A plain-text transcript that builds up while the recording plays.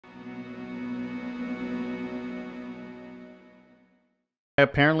I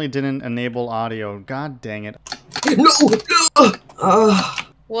apparently didn't enable audio. God dang it. No!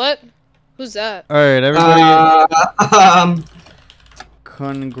 What? Who's that? Alright, everybody.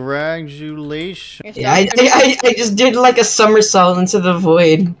 Congratulations. Yeah, I just did like a somersault into the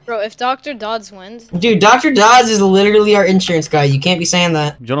void. Bro, if Dr. Dodds wins... Dude, Dr. Dodds is literally our insurance guy. You can't be saying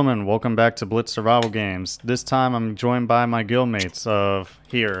that. Gentlemen, welcome back to Blitz Survival Games. This time I'm joined by my guildmates of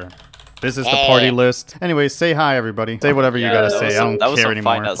here. This is the party list. Anyway, say hi, everybody. Say whatever you gotta say. I don't care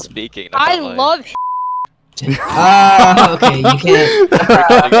anymore. That was some fine speaking. I love okay, you can't.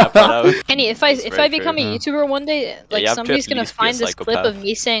 Kenny, if I become a YouTuber one day, like somebody's gonna find this clip of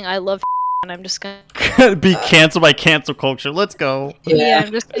me saying I love and I'm just gonna be canceled by cancel culture. Let's go. Yeah,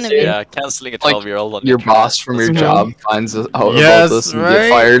 I'm just gonna be canceling a 12-year-old on your boss from your job finds out about this and right? get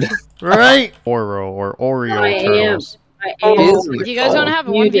fired. Right? Oro or Oreo turtles. Do you guys want to have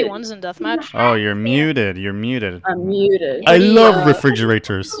 1v1s in deathmatch? Oh, you're muted. You're muted. I'm muted. I love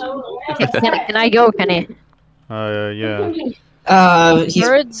refrigerators. Can I go, Kenny? Yeah.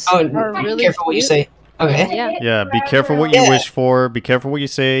 Birds are be really careful what you say. Okay. Yeah, be careful what you wish for. Be careful what you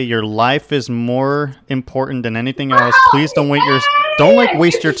say. Your life is more important than anything else. Please don't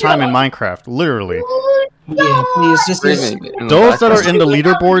waste your time in Minecraft. Literally. Yeah, please just those that are in the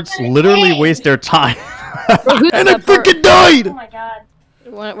leaderboards literally waste their time. And I freaking died! Oh my god.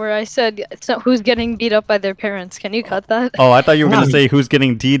 Where I said, so who's getting beat up by their parents? Can you cut that? Oh, I thought you were going to say who's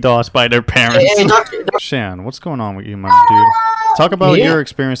getting DDoSed by their parents. Shan, what's going on with you, my dude? Talk about your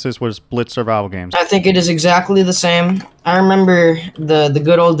experiences with Blitz Survival Games. I think it is exactly the same. I remember the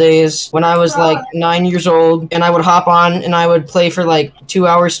good old days when I was like 9 years old and I would hop on and I would play for like 2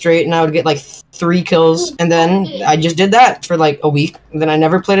 hours straight and I would get like 3 kills, and then I just did that for like a week, and then I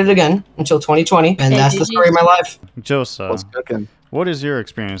never played it again until 2020, and that's the story of my life. Joseph, what is your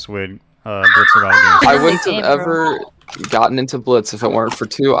experience with Blitz Survival Games? I wouldn't have ever gotten into Blitz if it weren't for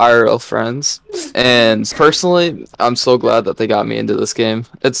 2 IRL friends, and personally, I'm so glad that they got me into this game.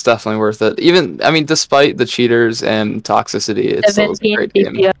 It's definitely worth it. Even, I mean, despite the cheaters and toxicity, it's still a great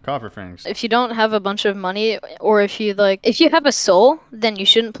game. Copper Fangs. If you don't have a bunch of money, or if you have a soul, then you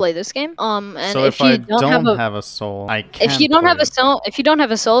shouldn't play this game. And so if I don't have a soul, I can't. If you don't have a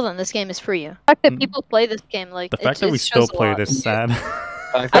soul, then this game is for you. The fact that people play this game, like the fact that we still play it is sad.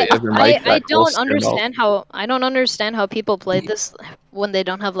 I don't understand how people play this when they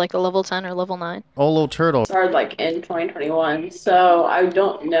don't have like a level 10 or level 9. Olo Turtle Started like in 2021, so I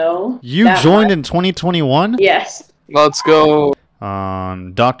don't know. You joined in 2021? Yes. Let's go.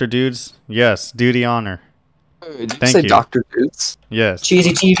 Dr. Dudes, yes, duty honor. Did you say Dr. Dudes? Yes.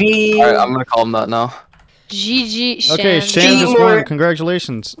 Cheesy TV. Alright, I'm gonna call him that now. GG, Shan. Okay, Shan just won.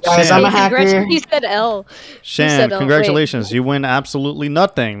 Congratulations. Guys, Shan. I'm a hacker. He said L. Shan, congratulations. You win absolutely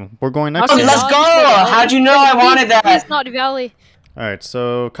nothing. We're going next. Let's go! How'd you know I wanted that? It's not Valley. Alright,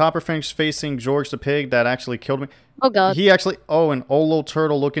 so Copperfinch facing George the Pig. That actually killed me. Oh, God. He actually... Oh, an Olo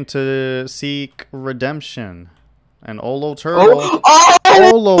Turtle looking to seek redemption. An Olo Turtle.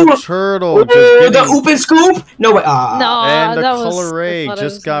 Olo Turtle just getting... The open scoop? No way. No, and the Color Ray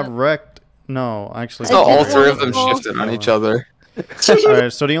just got wrecked. No, actually... So all 3 of them shifted on each other.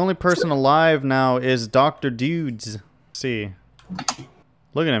 Alright, so the only person alive now is Dr. Dudes. Let's see.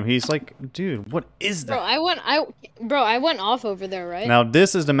 Look at him. He's like, dude, what is that? Bro, I went off over there, right? Now,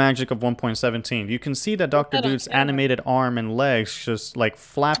 this is the magic of 1.17. You can see that Dr. Dude's animated arm and legs just, like,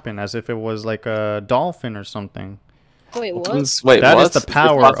 flapping as if it was, like, a dolphin or something. Wait, what? That is the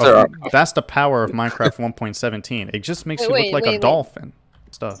power of... That's the power of Minecraft 1.17. It just makes you look like a dolphin.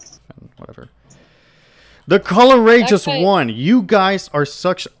 Stuff and whatever. The Color Ray just won. You guys are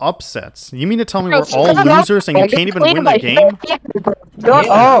such upsets. You mean to tell me we're all losers and you can't even win the game?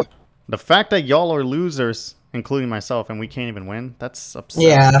 Yeah. The fact that y'all are losers, including myself, and we can't even win, that's upsetting.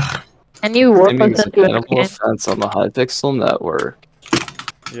 Yeah. And you work on offense on the Hypixel network.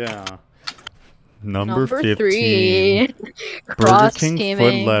 Yeah. Number 15. 3. Burger King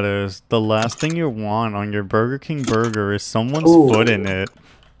foot lettuce. The last thing you want on your Burger King burger is someone's foot in it.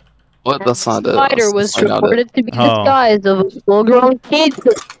 What? That's not it. Spider was reported to be disguised of a full-grown kid.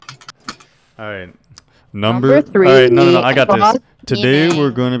 Alright. Number 3. Alright, no, I got this. Today we're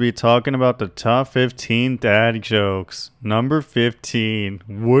going to be talking about the top 15 dad jokes. Number 15.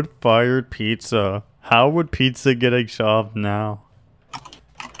 Wood-fired pizza. How would pizza get a job now?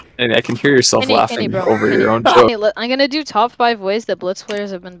 And I can hear yourself laughing over your own joke. I'm gonna do top 5 ways that Blitz players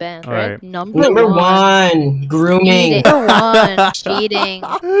have been banned, right? Number 1, grooming. Number 1, cheating.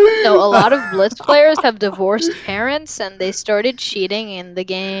 So a lot of Blitz players have divorced parents and they started cheating in the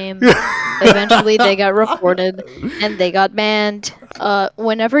game. Eventually they got reported and they got banned.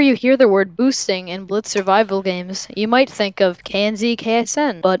 Whenever you hear the word boosting in Blitz survival games, you might think of KNZ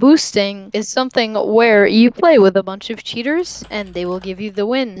KSN, but boosting is something where you play with a bunch of cheaters and they will give you the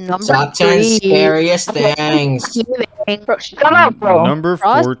win. Top 10 scariest things. Shut up, bro. Number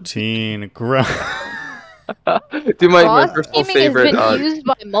 14. Dude, my personal favorite. Has been used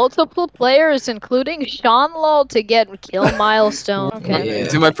by multiple players, including Sean Lol, to get kill milestone. Okay. Yeah.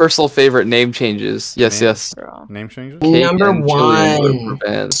 Dude, my personal favorite name changes. Yes. Bro. Name changes? Cake Number and chili one,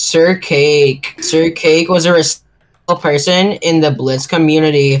 band. Sir Cake. Sir Cake was a respectable person in the Blitz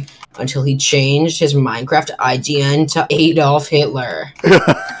community until he changed his Minecraft IGN to Adolf Hitler.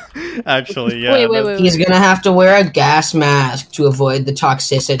 Actually, yeah. Wait. He's gonna have to wear a gas mask to avoid the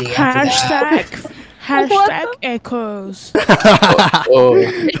toxicity after that. Hashtag echoes.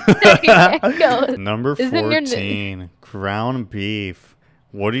 Number 14. Ground beef.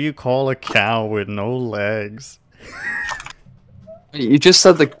 What do you call a cow with no legs? You just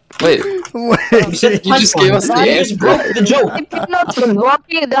said the wait. You just gave us the answer. Broke the joke.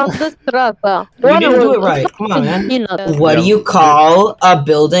 Walking down the street. You didn't do it right. Come on, man. What do you call a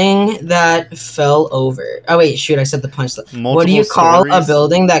building that fell over? Oh wait, shoot! I said the punchline. What do you call a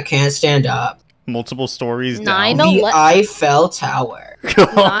building that can't stand up? Multiple stories down. The Eiffel Tower.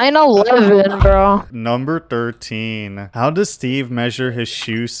 9/11, bro. Number 13. How does Steve measure his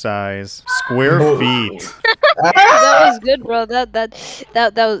shoe size? Square feet. That was good, bro. That was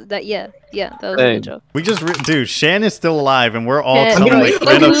that was a good joke. We just dude, Shan is still alive, and we're all Yeah. telling like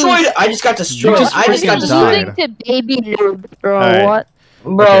I just got destroyed. I just got destroyed. died. To baby noob, bro. Alright. What?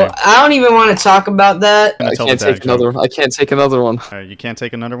 Bro, Okay. I don't even want to talk about that. I can't take another. I can't take another one. Alright, you can't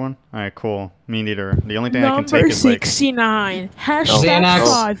take another one? Alright, cool. Me neither. The only thing I can take Number is like 69. Hashtag Xanax.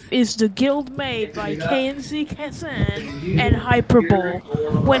 5 is the guild made by KNZ KSN and Hyperbole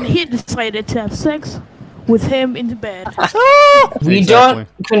when he decided to have sex with him in the bed. We Exactly. don't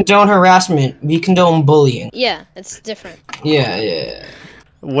condone harassment. We condone bullying. Yeah, it's different. Yeah.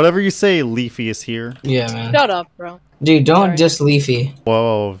 whatever you say, Leafy is here. Yeah, man. Shut up, bro. Dude, don't Sorry. diss Leafy.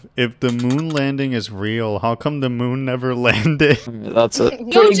 12. If the moon landing is real, how come the moon never landed? That's it. You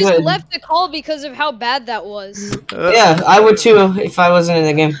Pretty just good. left the call because of how bad that was. Yeah, I would too if I wasn't in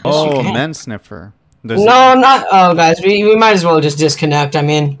the game. Yes, you Oh, can. men sniffer. No, not. Oh, guys, we might as well just disconnect. I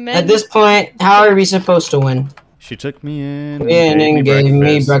mean, at this point, how are we supposed to win? She took me in Yeah, and gave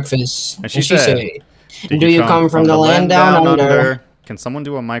me breakfast. breakfast. And she said, Do you come from the land down under? Can someone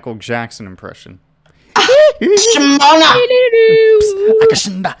do a Michael Jackson impression? Shimona!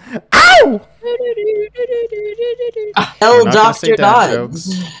 Ow! Hell, We're not gonna say Dr. dad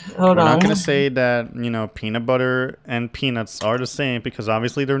Dodds. Hold We're on. not gonna say that, you know, peanut butter and peanuts are the same because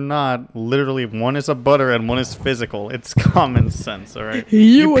obviously they're not. Literally, one is a butter and one is physical. It's common sense, all right?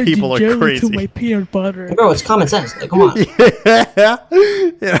 You are people are degenerate crazy. to my peanut butter. Bro, it's common sense. Like, come on.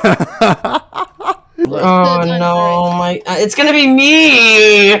 Oh no, my! It's gonna be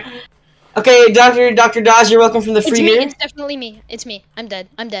me. Okay, Dr. Dodds, you're welcome from the It's free me. here. It's definitely me. It's me. I'm dead.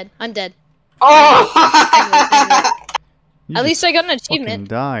 Oh! At least I got an Fucking achievement.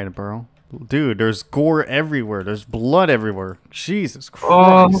 died, bro. Dude, there's gore everywhere. There's blood everywhere. Jesus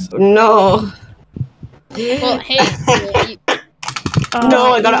Oh Christ. no! Well, hey,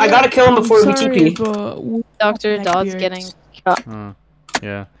 No, I gotta kill him before we sorry, TP. but Dr. Dodd's getting shot.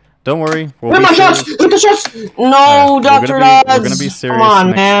 Yeah. Don't worry. We'll Hit be my shots! serious. Hit the shots! No, Alright, Dr. we're Dodds! gonna be serious Come on,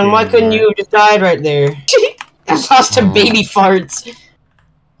 next man. Why game, couldn't you alright? have just died right there? I lost to baby farts.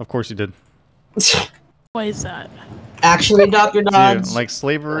 Of course you did. why is that? Actually, Dr. Dodds. Dude, like,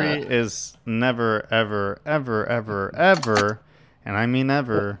 slavery is never, ever, ever, ever, ever, and I mean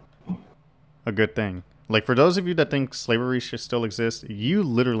ever, a good thing. Like, for those of you that think slavery should still exist, you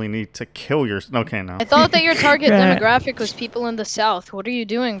literally need to kill your... Okay, no. I thought that your target Yeah. demographic was people in the South. What are you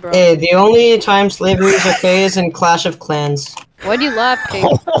doing, bro? Hey, the only time slavery is okay is in Clash of Clans. Why'd you laugh, Kate?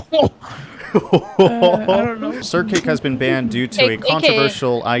 I don't know. Sir Cake has been banned due to a AKA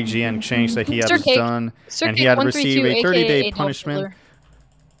controversial IGN change that he has Sir Cake. done, Sir and he Cake had 132, received a 30-day AKA punishment. Hitler.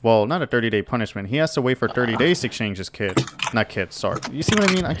 Well, not a 30-day punishment. He has to wait for 30 days to change his kid. Not kid, sorry. You see what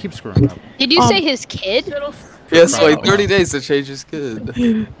I mean? I keep screwing up. Did you say his kid? Yes, wait 30 days to change his kid.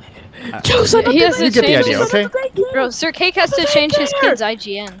 He has to You get the change idea, his... okay? Bro, Sir Cake has to change his kid's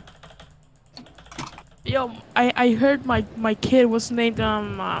IGN. Yo, I heard my kid was named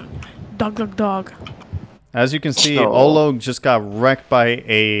Dog. As you can see, Oh. Olo just got wrecked by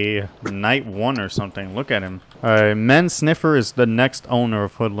a Night 1 or something. Look at him. Alright, Men Sniffer is the next owner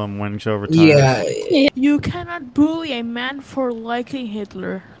of Hoodlum when Joe retires. Yeah. You cannot bully a man for liking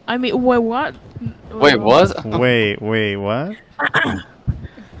Hitler. I mean, wait, what? Wait, what? Wait, what?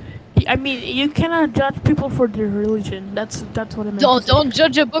 I mean, you cannot judge people for their religion. That's what I meant. Don't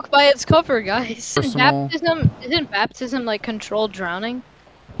judge a book by its cover, guys. Personal. Isn't baptism like controlled drowning?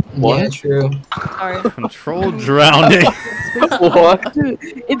 Yeah, true. Sorry. Controlled drowning. What? Dude,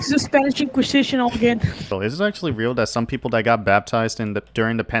 it's the Spanish Inquisition all again. Is it actually real that some people that got baptized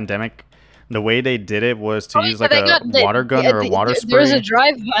during the pandemic, the way they did it was to use like a water gun or a water spray? There was a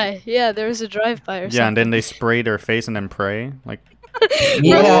drive-by. Yeah, there was a drive-by or something. Yeah, and then they spray their face and then pray. Like,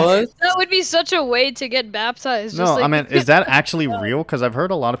 Yeah. that would be such a way to get baptized. no, I mean, is that actually real? Because I've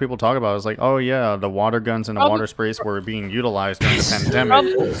heard a lot of people talk about it. It's like, oh yeah, the water guns and the water sprays were being utilized during the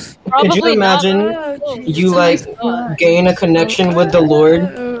pandemic. Could you imagine you like gain a connection with the Lord?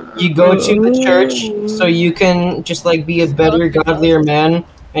 You go to the church so you can just like be a better, godlier man,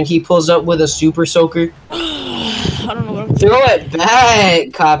 and he pulls up with a super soaker. I don't know. Throw it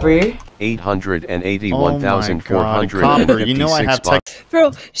back, Copper. 881,456 you know I have tech.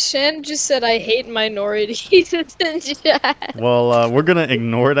 Bro, Shan just said I hate minorities in chat. Well, we're gonna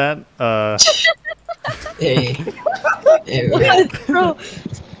ignore that. Hey. Bro.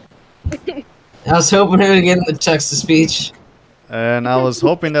 I was hoping it would get in the text to speech. And I was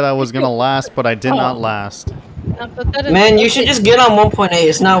hoping that I was gonna last, but I did not last. Man, you should just get on 1.8.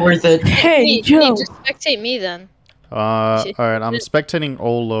 It's not worth it. Hey, Joe. Just spectate me then. Alright, I'm spectating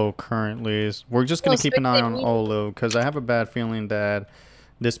Olo currently. We're just gonna keep an eye on Olo, because I have a bad feeling that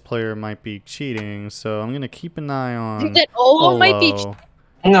this player might be cheating, so I'm gonna keep an eye on That Olo might be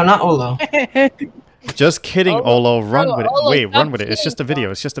No, not Olo. Just kidding, Olo. Run with it. Wait, run with it. It's just a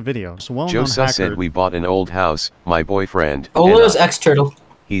video. It's just a video. Josa said we bought an old house, my boyfriend. Olo's X-Turtle.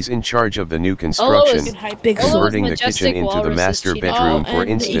 He's in charge of the new construction, converting the kitchen into the master bedroom, for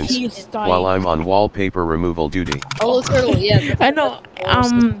instance, while I'm on wallpaper removal duty. Turtle, yeah. I know.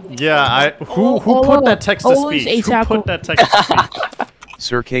 Yeah, who put that text to speech? Who put that text to speech?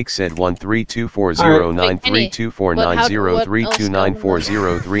 Sir Cake said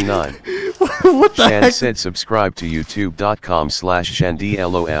 1324093249032940039. What the Shan heck? said subscribe to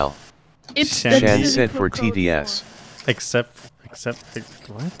youtube.com/ShanDLOL. Shan said for TDS. Except,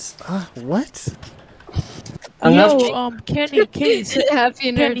 what? What? Yo,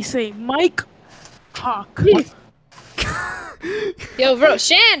 Kenny say, Mike, cock. Yo, bro,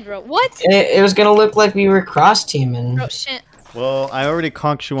 Shan, bro, what? It was gonna look like we were cross-teaming. Bro, Shan. Well, I already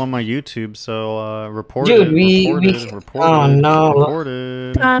conked you on my YouTube, so report Dude, it. Oh no.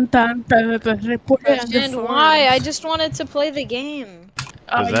 Reported. Shan, why? I just wanted to play the game.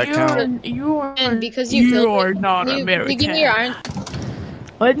 Does that count? And because you are not American. You give me your iron.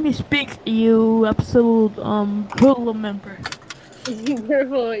 Let me speak, you absolute Hoodlum member. You're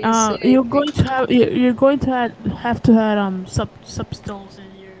going to have to add subtitles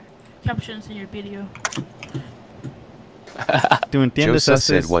in your captions in your video. Josa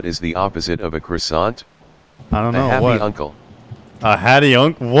said, what is the opposite of a croissant? I don't know. A happy what? uncle. A hatty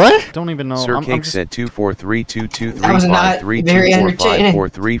uncle? What? Don't even know. Sir Cake said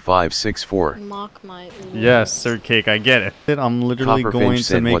 24322353245435564. Mock my. Yes, Sir Cake, I get it. I'm literally going to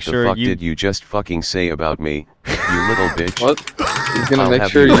said, make what sure the fuck you. did you just fucking say about me, you little bitch? What? He's gonna make have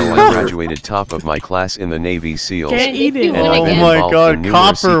sure you you know I graduated top of my class in the Navy SEALs. Can't eat it. And Oh I my involved God, in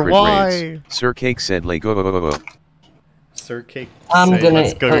numerous Copper, secret why? raids. Sir Cake said, "Lay go." Sir Cake.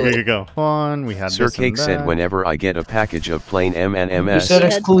 Let's go. On. We had Sir this Cake and said, that. whenever I get a package of plain You M&Ms, said I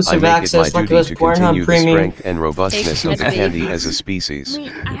exclusive make it my access like it duty was to Pornhub continue the Premium. strength and robustness of the candy as a species.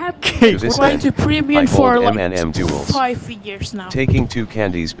 I have To this been end, to premium I for hold like M&M duels, 5 years now. taking 2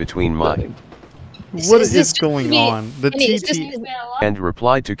 candies between my What is going on? The TT. and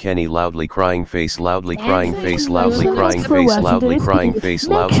replied to Kenny loudly crying face, loudly crying face, loudly crying face, loudly crying face,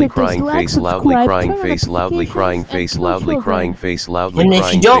 loudly crying face, loudly crying face, loudly crying face, loudly crying face, loudly And crying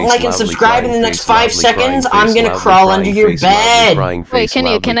if you don't like and subscribe in the next 5 seconds, I'm gonna crawl under your bed. Wait, can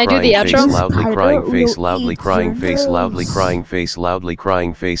I do the outro? Loudly crying face, loudly crying face, loudly crying face, loudly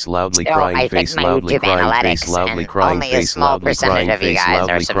crying face, loudly crying face, loudly crying face, loudly crying face, loudly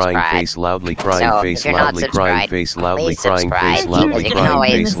crying face, loudly crying face, loudly crying face, loudly crying face, loudly crying face, loudly crying face, loudly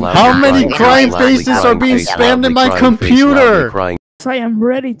How many crying faces are being spammed in my computer? I am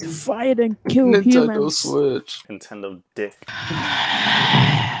ready to fight and kill Nintendo humans. Switch. Nintendo dick.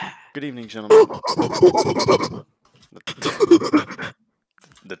 Good evening, gentlemen.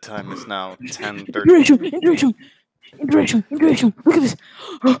 The time is now 10:30. InDuration. Look at this.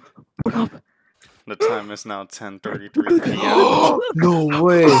 Look up. The time is now 10:33 p.m. No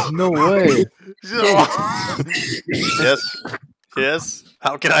way. No way. Yes.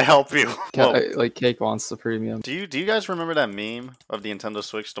 How can I help you? Like Cake wants the premium. Do you guys remember that meme of the Nintendo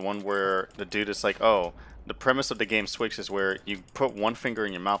Switch, the one where the dude is like, "Oh, The premise of the game Switch is where you put one finger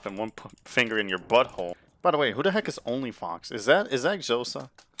in your mouth and one finger in your butthole. By the way, who the heck is Only Fox? Is that Josa?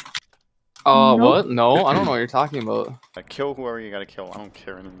 Nope. What? No, I don't know what you're talking about. Kill whoever you gotta kill. I don't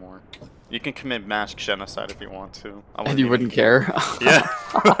care anymore. You can commit mass genocide if you want to. And you wouldn't care? Yeah.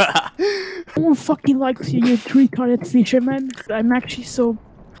 No one fucking likes you, you three-carded fisherman. I'm actually so...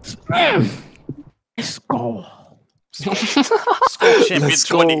 Let's go. Skull Champion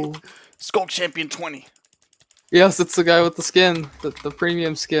 20. Skull Champion 20. Yes, it's the guy with the skin. The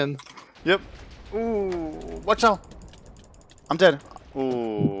premium skin. Yep. Ooh, watch out. I'm dead.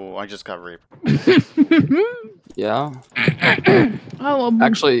 Ooh, I just got raped. Yeah. Oh,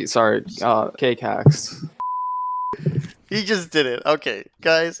 Actually, sorry. Cake hacks. He just did it. Okay,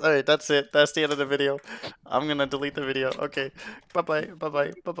 guys. All right, that's it. That's the end of the video. I'm gonna delete the video. Okay. Bye-bye.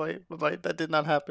 Bye-bye. Bye-bye. Bye-bye. That did not happen.